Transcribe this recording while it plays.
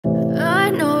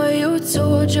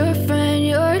told your friend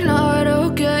you're not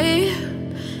okay?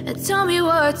 And tell me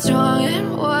what's wrong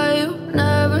and why you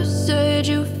never said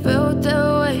you felt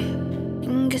that way.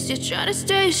 And guess you're trying to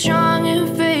stay strong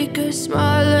and fake a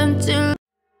smile until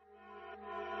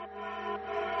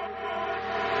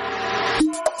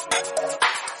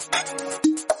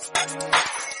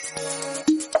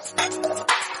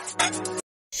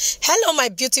Hello my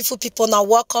beautiful people, now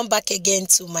welcome back again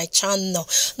to my channel.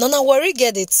 Now worry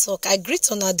get it talk. I greet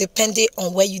on depending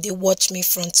on where you they watch me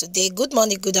from today. Good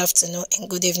morning, good afternoon and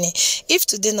good evening. If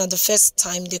today not the first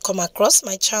time they come across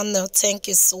my channel, thank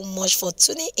you so much for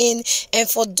tuning in. And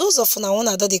for those of you now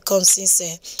that they come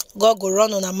since God go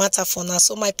run on a matter for now.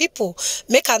 So my people,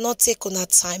 make I not take on a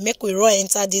time, make we run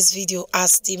enter this video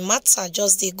as the matter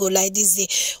just they go like this, they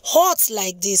hot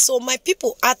like this. So my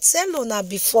people, I tell on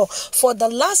before for the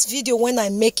last video when I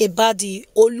make about the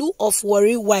Olu of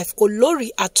Warri wife, Olori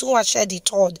Atuwatse the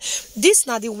third. This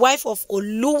now the wife of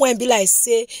Olu when be like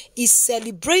say he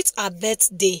celebrate her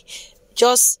birthday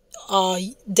just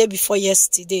day before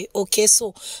yesterday. Okay,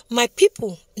 so my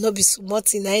people, no be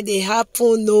smart in they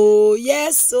happen. No,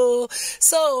 yes, so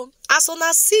as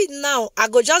una see now, I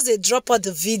go just they drop out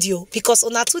the video because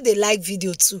una too they like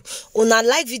video too. Una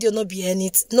like video no be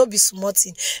anything, no be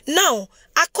smarting. Now,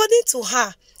 according to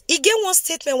her, he get one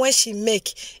statement when she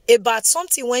make about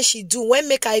something when she do when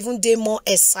make her even day more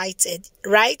excited,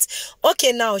 right?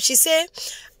 Okay, now she say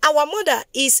our mother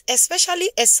is especially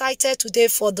excited today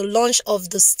for the launch of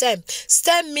the STEM.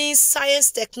 STEM means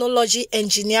science, technology,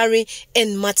 engineering,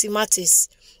 and mathematics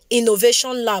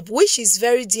innovation lab, which is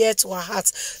very dear to her heart.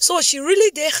 So she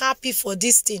really dey happy for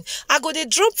this thing. I go dey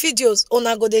drop videos on,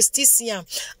 I go dey still see am,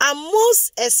 and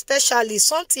most especially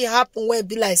something happen where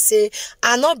be like say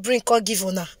I not bring or give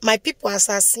una my people as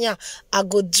I see am, I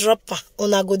go drop her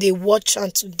on, I go dey watch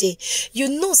am today. You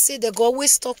know say they go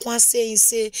always talk one saying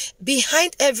say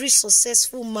behind every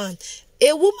successful man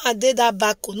a woman did that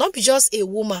back, not be just a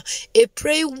woman, a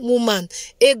praying woman,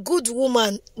 a good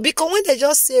woman. Because when they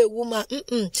just say a woman,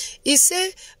 he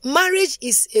say marriage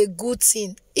is a good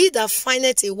thing. Either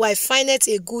findeth a wife, findeth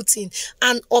a good thing,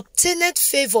 and obtaineth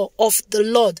favor of the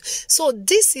Lord. So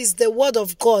this is the word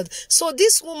of God. So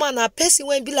this woman, a person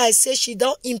when be like say she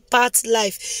don't impart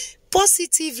life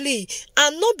positively,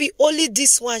 and not be only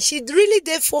this one, she really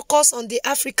did focus on the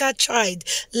Africa child.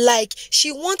 Like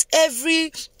she want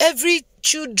every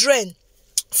children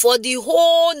for the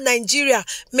whole Nigeria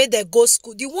made they go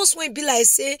school. The ones when be like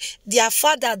say their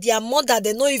father, their mother,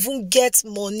 they not even get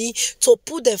money to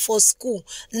put them for school.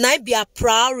 Now be a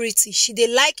priority. She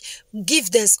they like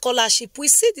give them scholarship. We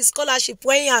see the scholarship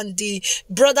when and the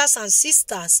brothers and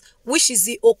sisters, which is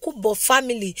the Okubo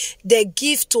family, they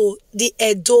give to the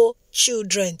Edo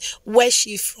children where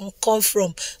she come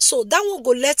from. So that one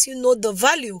go let you know the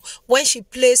value when she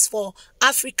plays for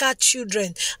Africa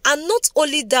children. And not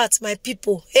only that, my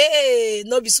people, hey,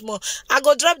 no be small, I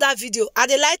go drop that video. I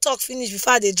dey like talk finish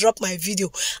before they drop my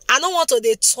video. I don't want to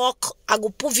they talk, I go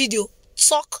put video,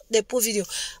 talk, they put video,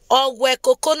 or where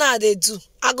coconut they do.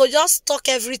 I go just talk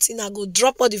everything. I go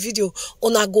drop all the video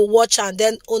on, I go watch, and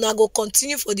then on I go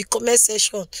continue for the comment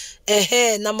section.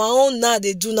 Now my own now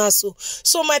they do now. So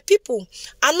my people,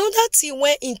 another thing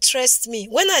when interest me,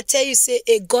 when I tell you say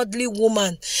a godly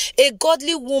woman,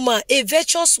 a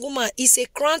virtuous woman is a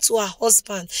crown to her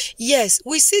husband. Yes,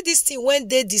 we see this thing when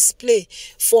they display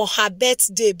for her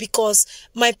birthday, because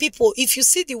my people, if you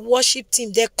see the worship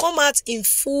team, they come out in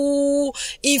full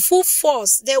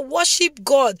force. They worship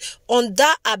God on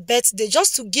that her birthday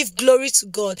just to give glory to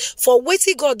God for what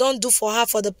God don't do for her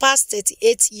for the past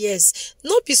 38 years.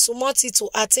 No be smarty to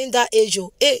attain that age.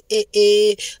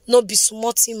 No be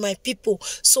smarty, my people.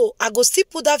 So I go still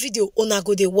put that video on, I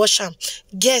go dey watch am.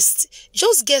 Just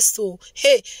guess oh,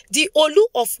 hey, the Olu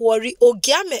of Warri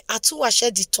Olori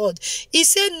Atuwatse the third. He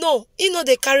said no, he know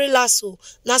they carry lasso.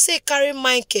 Now say carry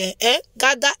mic,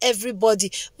 gather everybody.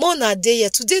 Mona day here.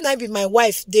 Today night be my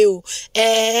wife day.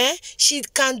 She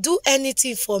can do anything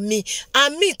for me,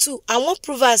 and me too. I won't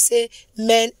prove her say,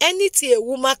 man, anything a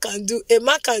woman can do, a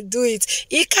man can do it.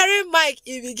 He carry mic,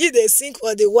 he begin to sing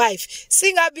for the wife.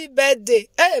 Sing happy birthday.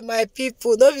 Hey, my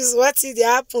people, no be what they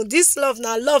happen. This love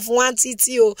now, love want it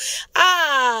you.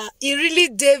 It really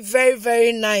did very,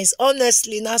 very nice.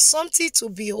 Honestly, now something to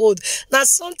behold. Now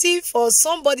something for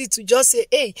somebody to just say,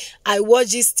 hey, I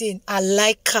watch this thing, I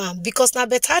like calm, because now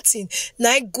better thing,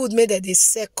 now good made that they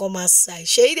say come outside.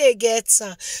 Shade they get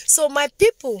so my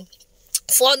people,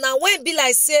 For now, when be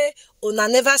like say una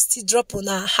never still drop on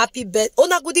a happy birthday,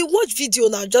 una go dey watch video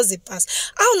now just dey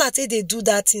pass. How una take dey do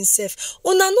that in self?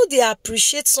 Una no dey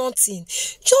appreciate something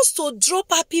just to drop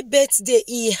happy birthday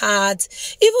e hard.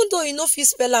 Even though you no fit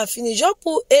spell and finish, just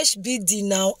put HBD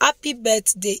now, happy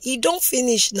birthday. E don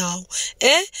finish now.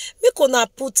 Make una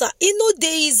put am. E no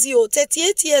dey easy o.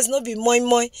 38 years no be moi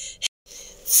moi.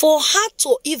 For her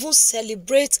to even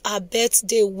celebrate her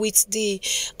birthday with the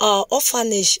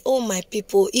orphanage, oh my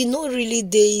people, it not really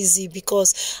dey easy,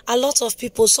 because a lot of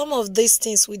people, some of these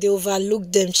things we dey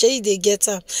overlook them, shey they get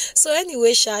them. So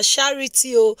anyway,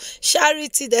 charity,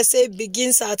 charity, they say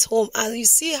begins at home, and you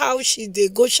see how she dey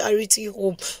go charity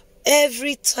home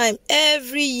every time,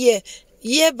 every year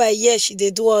by year she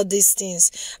dey do all these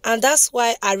things, and that's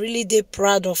why I really dey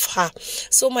proud of her.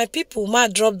 So my people, ma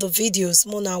drop the videos,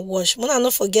 mona watch, mona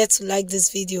not forget to like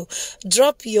this video,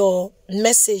 drop your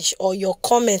message or your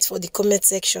comment for the comment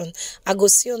section. I go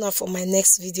see you now for my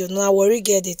next video. Now worry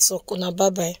get it, so kuna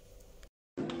bye bye.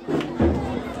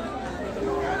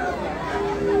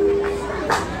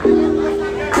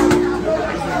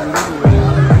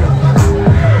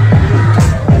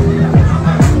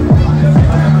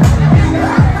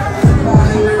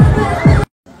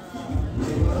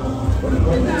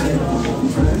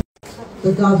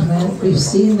 The government, we've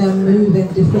seen them move in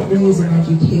different ways in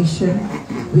education.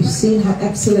 We've seen Her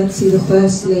Excellency the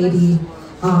First Lady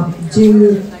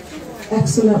do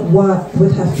excellent work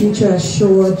with her Future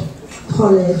Assured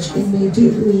College in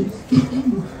Maiduguri.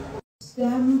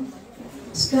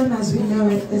 STEM, as we know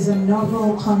it, is a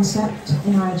novel concept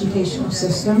in our educational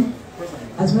system.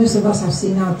 As most of us have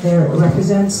seen out there, it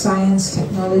represents science,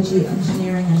 technology,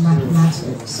 engineering, and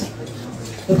mathematics.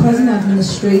 The present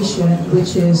administration,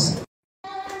 which is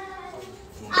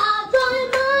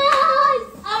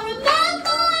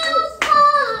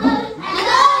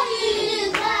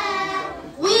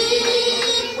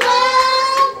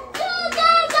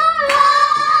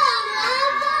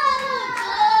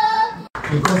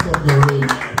because of your rain.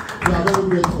 We are very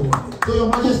grateful. So Your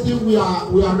Majesty, we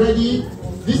are ready.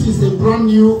 This is a brand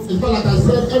new, in fact, like I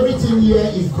said, everything here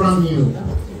is brand new.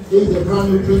 This is a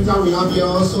brand new printer we have here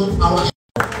also. Our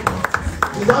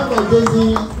designed by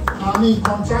Daisy,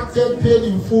 contracted, paid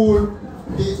in full.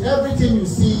 Everything you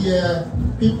see here,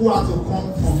 people have to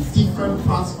come from different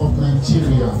parts of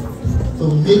Nigeria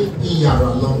to make here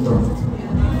a London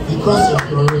because of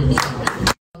your rain.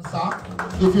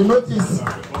 If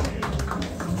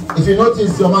you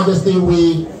notice, Your Majesty,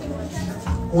 we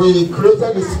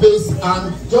created the space,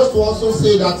 and just to also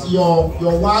say that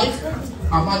your wife,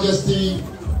 Her Majesty,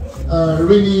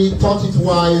 really thought it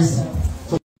wise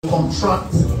to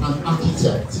contract an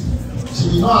architect. She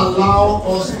did not allow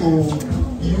us to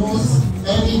use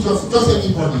just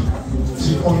anybody.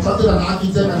 She contracted an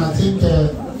architect, and I think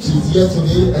she's here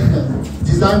today,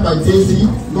 designed by Daisy.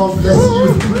 God bless you.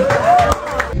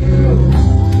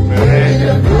 May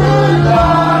the good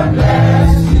Lord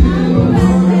bless you.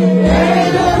 May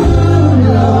the good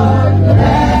Lord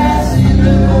bless you.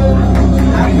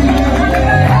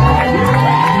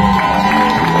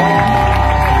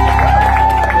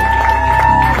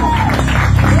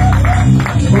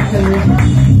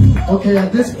 Okay,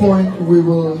 at this point we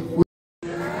will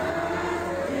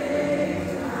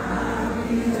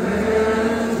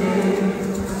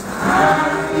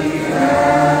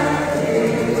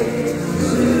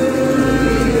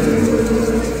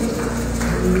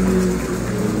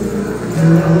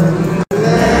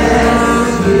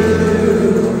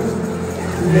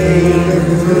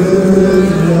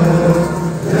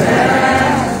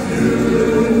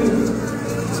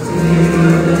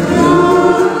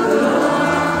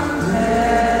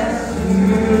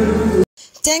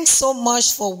Thanks so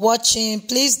much for watching.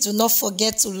 Please do not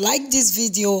forget to like this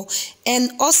video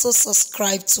and also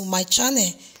subscribe to my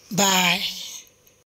channel. Bye.